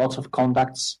really a lot of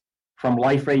contacts from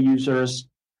Liferay users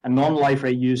and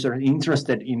non-Liferay users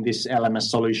interested in this LMS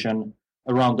solution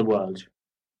around the world.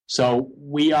 So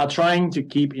we are trying to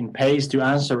keep in pace to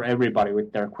answer everybody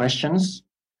with their questions.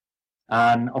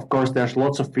 And of course, there's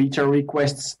lots of feature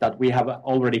requests that we have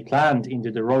already planned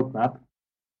into the roadmap.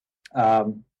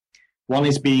 One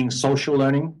is being social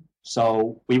learning.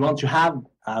 So we want to have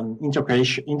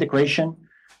integration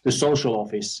to social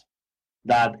office,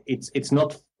 that it's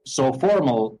not so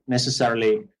formal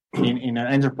necessarily in an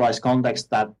enterprise context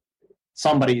that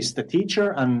somebody is the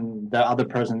teacher and the other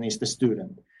person is the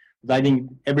student. But I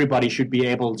think everybody should be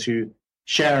able to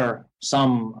share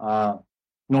some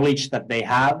knowledge that they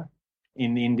have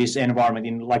in this environment,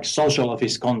 in like social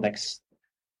office context.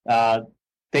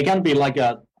 They can be like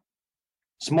a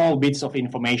small bits of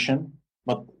information,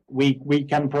 but we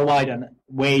can provide a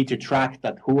way to track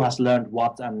that who has learned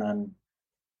what, and then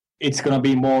it's going to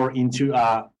be more into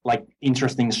a like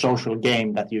interesting social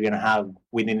game that you're going to have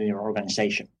within your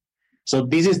organization. So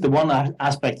this is the one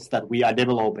aspect that we are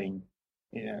developing,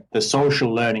 the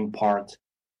social learning part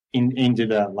into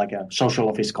the like a social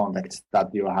office context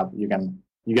that you have. You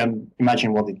can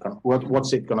imagine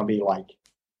what's it going to be like.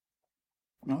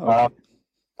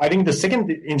 I think the second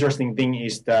interesting thing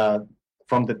is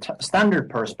from the standard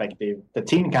perspective, the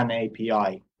TinCan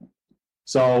API.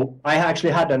 So I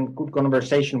actually had a good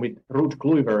conversation with Ruud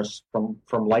Kluivers from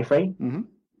Liferay. Mm-hmm.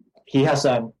 He has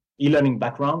an e-learning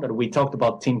background, and we talked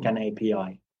about TinCan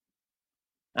API.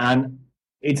 And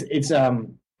it's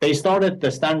they started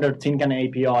the standard TinCan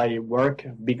API work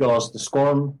because the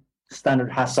SCORM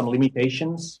standard has some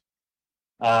limitations.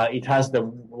 It has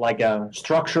a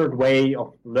structured way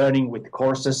of learning with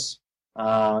courses,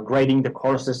 grading the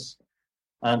courses.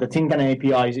 And the TinCan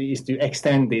API is to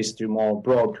extend this to more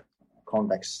broad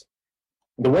context.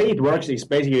 The way it works is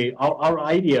basically our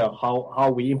idea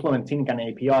how we implement TinCan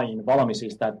API in Valamis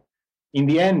is that in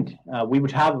the end, we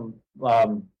would have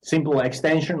simple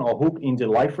extension or hook into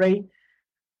Liferay.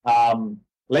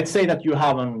 Let's say that you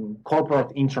have a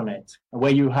corporate intranet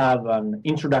where you have an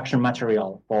introduction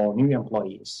material for new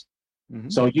employees. Mm-hmm.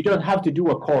 So you don't have to do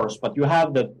a course, but you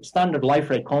have the standard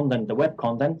Liferay content, the web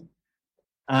content.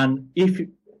 And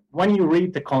when you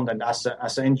read the content as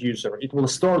an end user, it will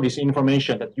store this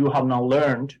information that you have now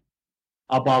learned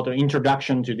about the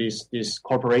introduction to this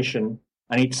corporation,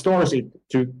 and it stores it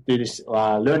to this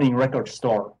learning record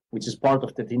store, which is part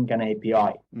of the TinCan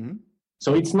API. Mm-hmm.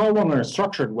 So it's no longer a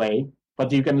structured way,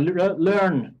 but you can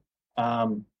learn.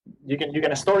 You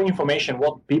can store information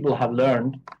what people have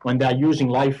learned when they are using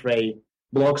Liferay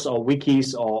blogs or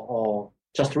wikis or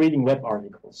just reading web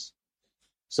articles.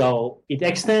 So it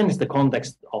extends the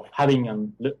context of having a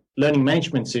learning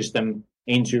management system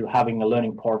into having a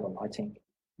learning portal, I think.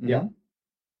 Mm-hmm. Yeah.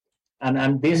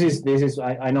 And this is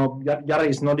I know Jari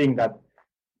is nodding that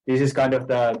this is kind of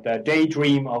the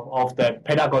daydream of the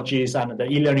pedagogies and the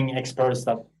e-learning experts,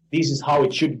 that this is how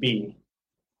it should be.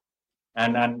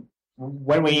 And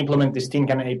when we implement this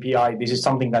TinCan API, this is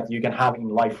something that you can have in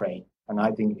Liferay, and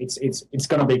I think it's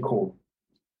going to be cool.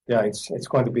 Yeah, it's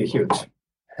going to be huge.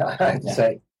 I'd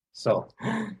say so.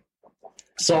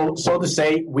 So to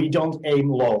say, we don't aim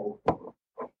low.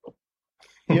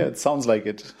 Yeah, it sounds like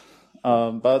it.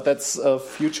 But that's a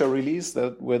future release.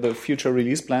 That were the future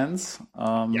release plans.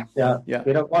 Yeah.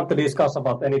 We don't want to discuss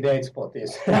about any dates for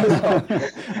this.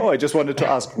 Oh, I just wanted to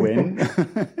ask when.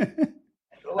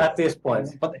 At this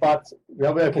point, but we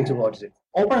are working towards it.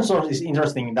 Open source is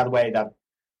interesting in that way that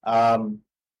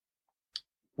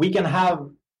we can have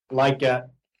like a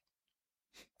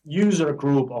user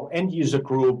group or end user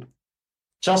group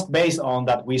just based on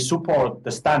that we support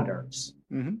the standards.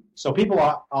 Mm-hmm. So people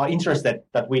are interested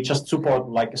that we just support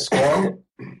like SCORM.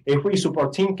 If we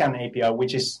support TinCan API,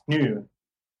 which is new,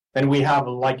 then we have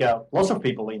like lots of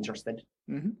people interested.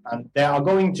 Mm-hmm. And they are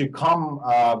going to come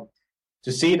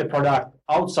to see the product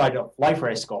outside of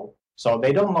Liferay scope. So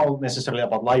they don't know necessarily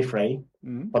about Liferay,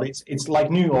 mm-hmm. but it's like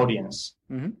new audience.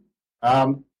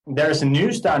 Mm-hmm. There's a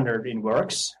new standard in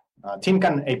works.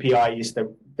 TinCan API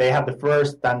they have the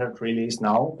first standard release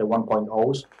now, the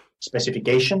 1.0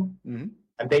 specification. Mm-hmm.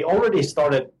 And they already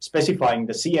started specifying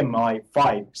the CMI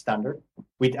 5 standard,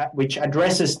 which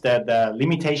addresses the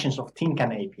limitations of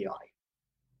TinCan API.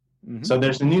 Mm-hmm. So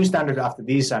there's a new standard after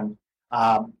this, and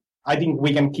I think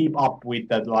we can keep up with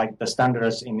the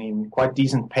standards in quite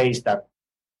decent pace, that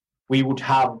we would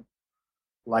have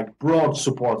like broad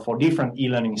support for different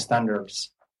e-learning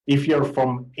standards. If you're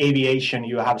from aviation,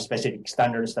 you have specific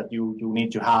standards that you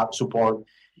need to have support.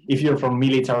 If you're from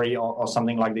military or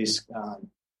something like this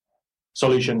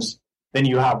solutions, then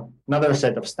you have another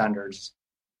set of standards,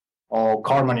 or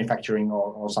car manufacturing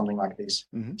or something like this.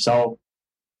 Mm-hmm. So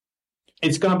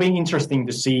it's going to be interesting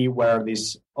to see where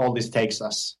all this takes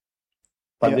us.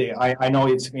 But I know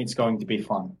it's going to be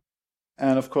fun.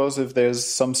 And of course, if there's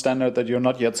some standard that you're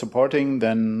not yet supporting,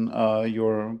 then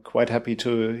you're quite happy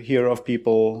to hear of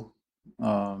people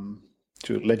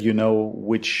to let you know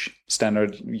which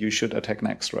standard you should attack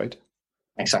next, right?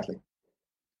 Exactly.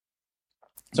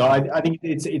 So I think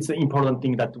it's the important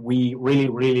thing that we really,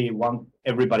 really want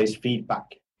everybody's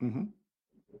feedback. Mm-hmm.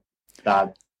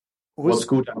 That what's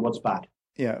good and what's bad.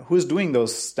 Yeah, who's doing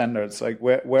those standards? Like,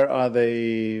 where are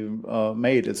they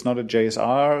made? It's not a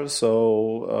JSR,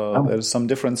 so there's some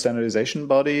different standardization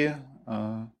body.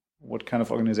 What kind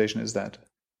of organization is that?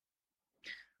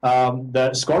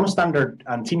 The SCORM standard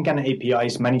and TinCan API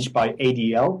is managed by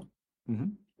ADL. Mm-hmm.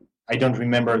 I don't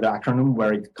remember the acronym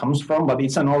where it comes from, but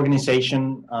it's an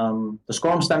organization. The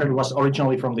SCORM standard was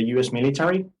originally from the U.S.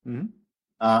 military. Mm-hmm.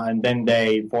 And then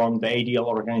they formed the ADL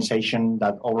organization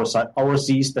that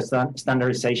oversees the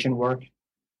standardization work.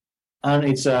 And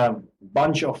it's a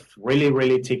bunch of really,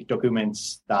 really thick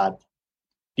documents that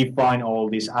define all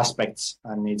these aspects.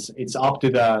 And it's up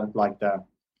to the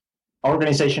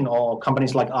organization or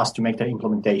companies like us to make the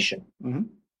implementation. Mm-hmm.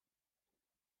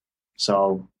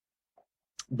 So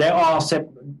there are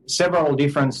several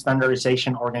different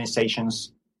standardization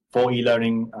organizations for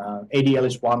e-learning. ADL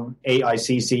is one,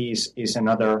 AICC is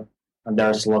another, and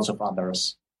there's lots of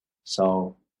others.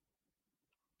 So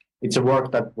it's a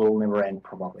work that will never end,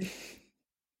 probably.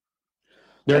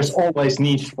 There's always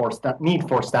need for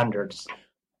standards.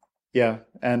 Yeah,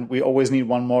 and we always need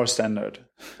one more standard.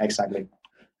 Exactly.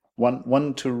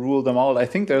 One to rule them all. I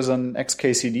think there's an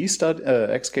XKCD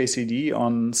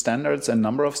on standards and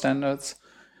number of standards.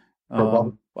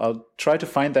 I'll try to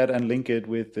find that and link it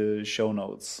with the show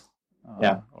notes.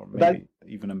 Or maybe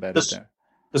even embed it there.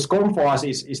 The SCORM for us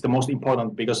is the most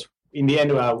important, because in the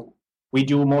end, we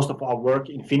do most of our work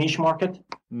in Finnish market,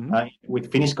 mm-hmm.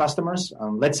 With Finnish customers.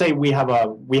 Let's say we have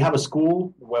a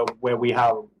school where we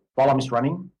have Valmis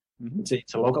running. Mm-hmm.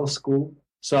 It's a local school.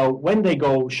 So when they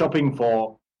go shopping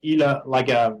for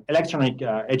electronic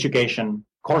education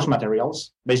course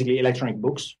materials, basically electronic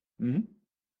books, mm-hmm.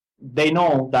 they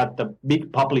know that the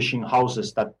big publishing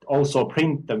houses that also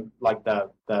print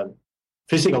the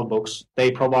physical books,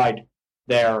 they provide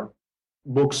their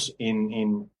books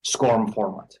in SCORM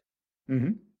format.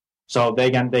 Mm-hmm. So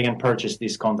they can purchase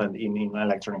this content in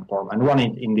electronic form and run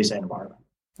it in this environment.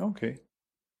 Okay.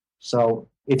 So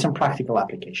it's a practical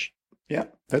application. Yeah,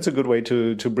 that's a good way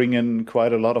to bring in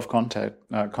quite a lot of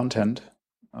content.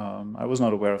 I was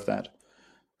not aware of that.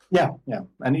 Yeah,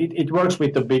 and it works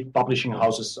with the big publishing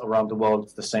houses around the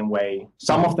world the same way.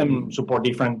 Some of them support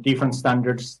different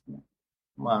standards,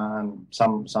 and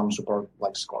some support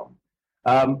like SCORM.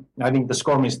 I think the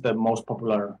SCORM is the most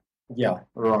popular. Yeah,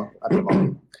 at the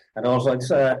moment. And also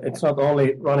it's not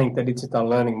only running the digital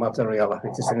learning material,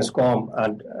 which is in SCORM,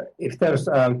 and if there's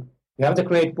you have the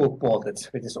Gradebook portal,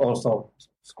 which is also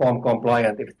SCORM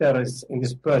compliant. If there is in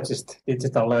this purchased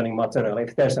digital learning material,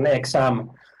 if there's an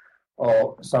exam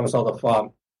or some sort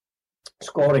of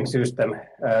scoring system,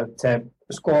 the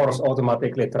scores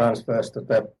automatically transfers to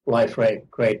the Liferay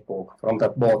Gradebook from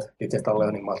that both digital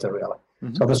learning material.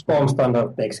 Mm-hmm. So the SCORM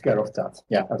standard takes care of that,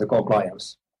 and the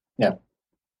compliance. Yeah.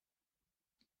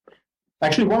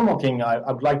 Actually, one more thing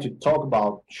I would like to talk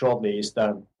about shortly is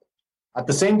that at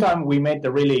the same time we made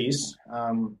the release,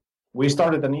 we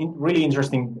started a really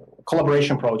interesting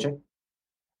collaboration project.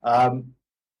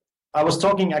 I was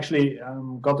talking,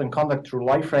 got in contact through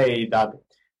Liferay that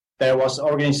there was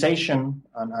organization,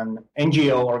 an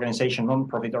NGO organization,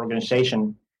 non-profit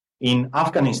organization in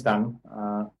Afghanistan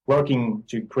working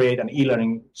to create an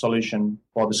e-learning solution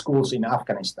for the schools in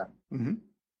Afghanistan. Mm-hmm.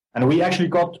 And we actually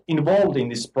got involved in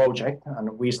this project,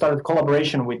 and we started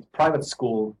collaboration with private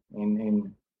school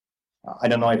in I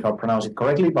don't know if I pronounce it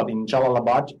correctly, but in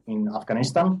Jalalabad in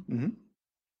Afghanistan. Mm-hmm.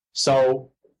 So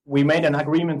we made an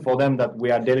agreement for them that we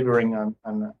are delivering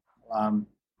an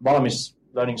Valmis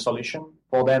learning solution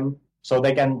for them, so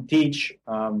they can teach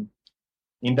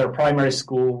in their primary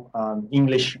school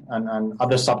English and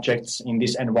other subjects in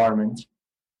this environment.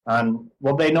 And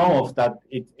what they know of that,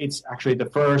 it's actually the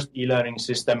first e-learning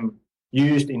system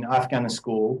used in Afghan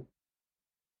school,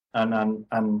 and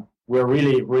we're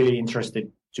really, really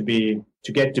interested to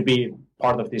get to be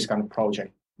part of this kind of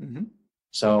project. Mm-hmm.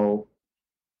 So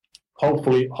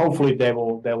hopefully they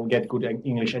will get good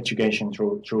English education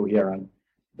through here,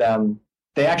 and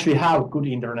they actually have good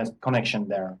internet connection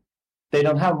there. They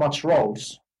don't have much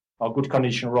roads or good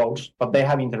condition roads, but they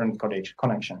have internet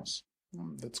connections.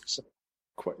 That's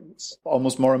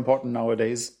almost more important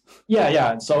nowadays.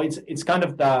 Yeah. So it's kind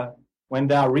of when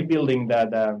they are rebuilding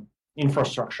the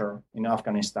infrastructure in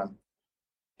Afghanistan,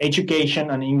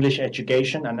 education and English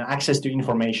education and access to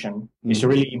information is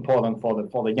really important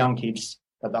for the young kids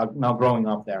that are now growing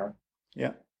up there.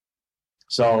 Yeah.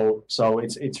 So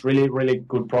it's really, really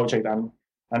good project,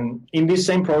 and in this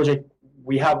same project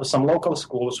we have some local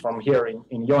schools from here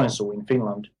in Joensuu in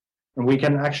Finland, and we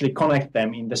can actually connect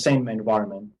them in the same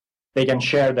environment. They can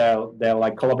share their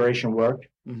like collaboration work,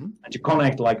 mm-hmm. and to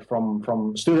connect like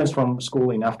from students from school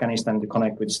in Afghanistan to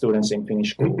connect with students in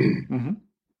Finnish school. Mm-hmm.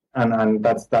 And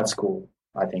that's cool,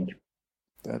 I think.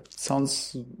 That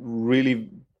sounds really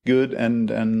good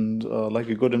and like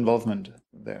a good involvement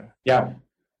there. Yeah.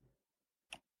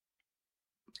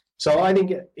 So I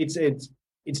think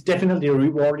it's definitely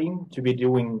rewarding to be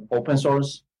doing open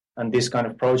source and this kind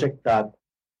of project, that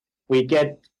we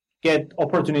get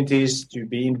opportunities to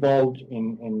be involved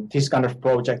in this kind of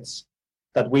projects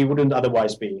that we wouldn't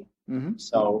otherwise be. Mm-hmm.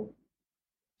 So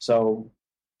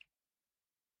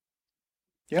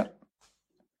yeah,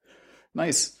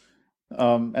 nice.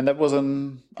 And that was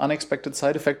an unexpected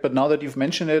side effect, but now that you've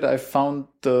mentioned it, I found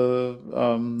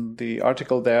the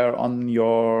article there on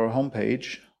your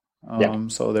homepage.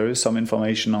 So there is some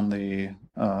information on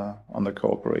the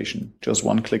cooperation, just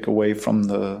one click away from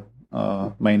the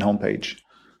main homepage.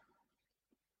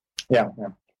 Yeah.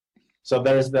 So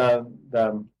there's the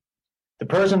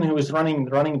person who is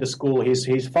running the school.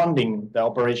 He's funding the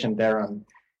operation there, and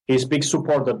he's big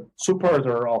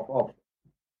supporter of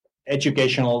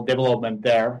educational development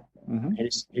there. Mm-hmm.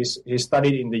 He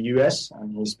studied in the US,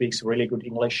 and he speaks really good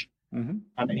English. Mm-hmm.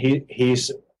 And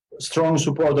he's strong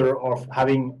supporter of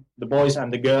having the boys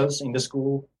and the girls in the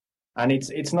school, and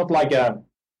it's not like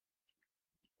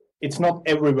it's not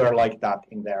everywhere like that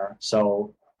in there.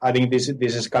 So I think this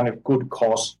is kind of good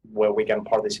cause where we can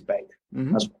participate.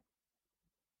 Mm-hmm. as well.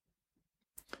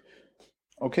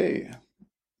 Okay,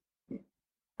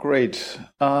 great.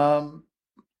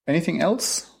 Anything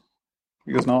else?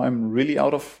 Because now I'm really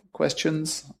out of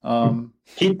questions.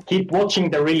 Keep watching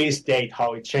the release date,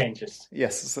 how it changes.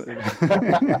 Yes.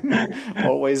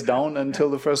 Always down until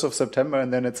the 1st of September,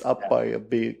 and then it's up by a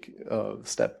big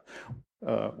step.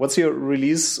 What's your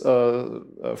release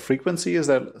frequency? Is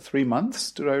that 3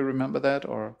 months? Did I remember that?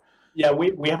 Or yeah,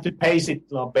 we have to pace it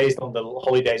based on the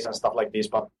holidays and stuff like this.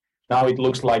 But now it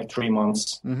looks like 3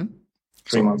 months. Mm-hmm.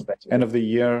 3 months basically. End of the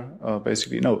year,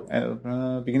 basically.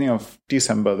 No, beginning of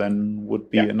December then would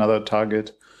be another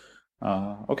target.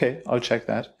 Okay, I'll check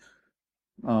that.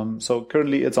 So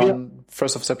currently it's on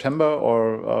 1st of September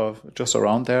or just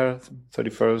around there,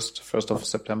 31st, 1st of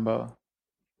September.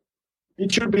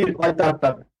 It should be like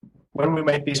that when we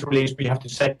make this release, we have to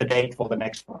set the date for the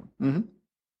next one. Mm-hmm.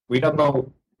 We don't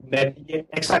know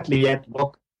exactly yet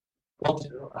what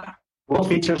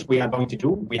features we are going to do.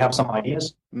 We have some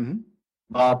ideas,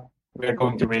 but we're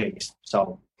going to release.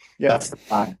 So that's the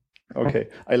plan. Okay.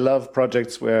 I love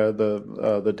projects where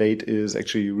the date is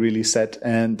actually really set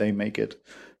and they make it.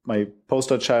 My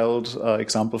poster child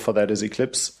example for that is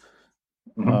Eclipse,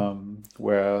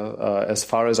 where as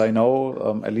far as I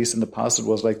know, at least in the past, it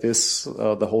was like this.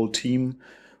 The whole team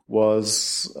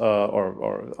was,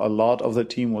 or a lot of the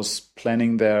team was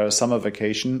planning their summer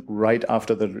vacation right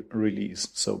after the release.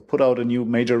 So put out a new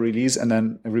major release and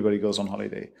then everybody goes on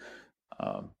holiday.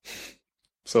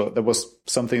 So that was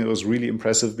something that was really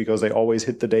impressive because they always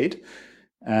hit the date.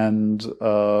 And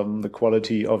the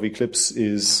quality of Eclipse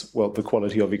is, well, the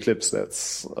quality of Eclipse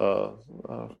that's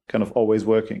kind of always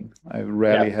working. I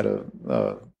rarely had a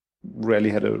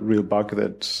real bug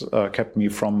that kept me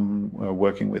from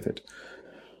working with it.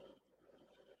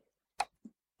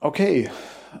 Okay,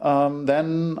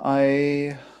 then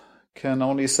I can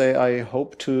only say I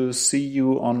hope to see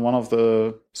you on one of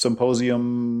the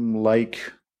symposium-like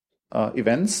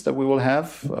events that we will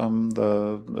have,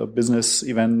 the business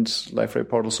event Liferay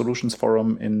Portal Solutions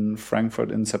Forum in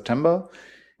Frankfurt in September,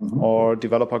 or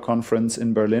developer conference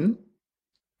in Berlin.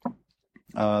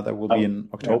 That will be in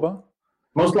October. Yeah.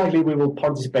 Most likely we will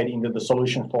participate in the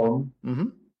Solution Forum.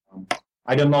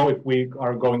 I don't know if we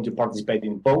are going to participate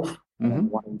in both,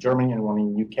 one in Germany and one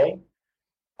in UK.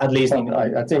 At least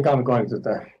I think I'm going to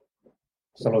the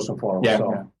Solution Forum.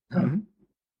 Yeah.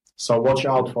 So watch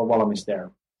out for Valamis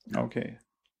there. Okay.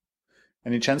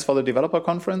 Any chance for the developer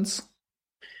conference?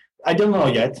 I don't know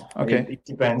yet. Okay. It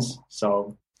depends.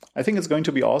 So I think it's going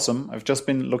to be awesome. I've just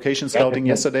been location scouting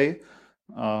yesterday.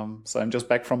 So I'm just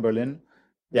back from Berlin.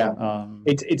 Yeah.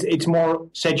 It's more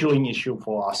scheduling issue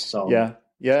for us. So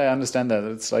yeah, I understand that.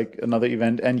 It's like another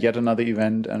event and yet another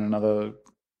event and another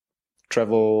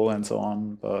travel and so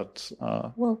on. But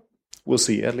well, we'll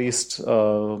see. At least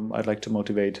I'd like to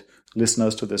motivate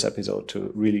listeners to this episode to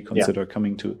really consider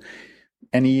coming to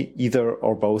either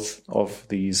or both of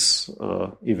these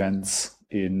events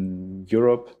in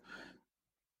Europe,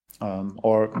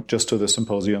 or just to the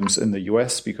symposiums in the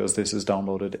US, because this is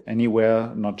downloaded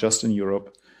anywhere, not just in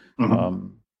Europe.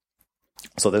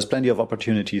 So there's plenty of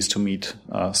opportunities to meet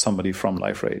somebody from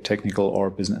Liferay, technical or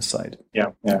business side.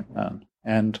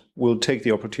 And we'll take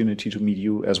the opportunity to meet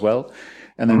you as well,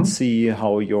 and then see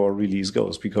how your release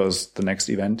goes, because the next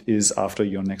event is after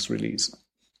your next release.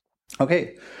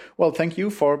 Okay. Well, thank you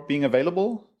for being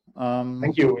available.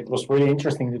 Thank you. It was really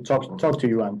interesting to talk to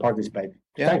you and participate.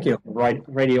 Thank you.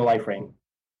 Radio Liferay.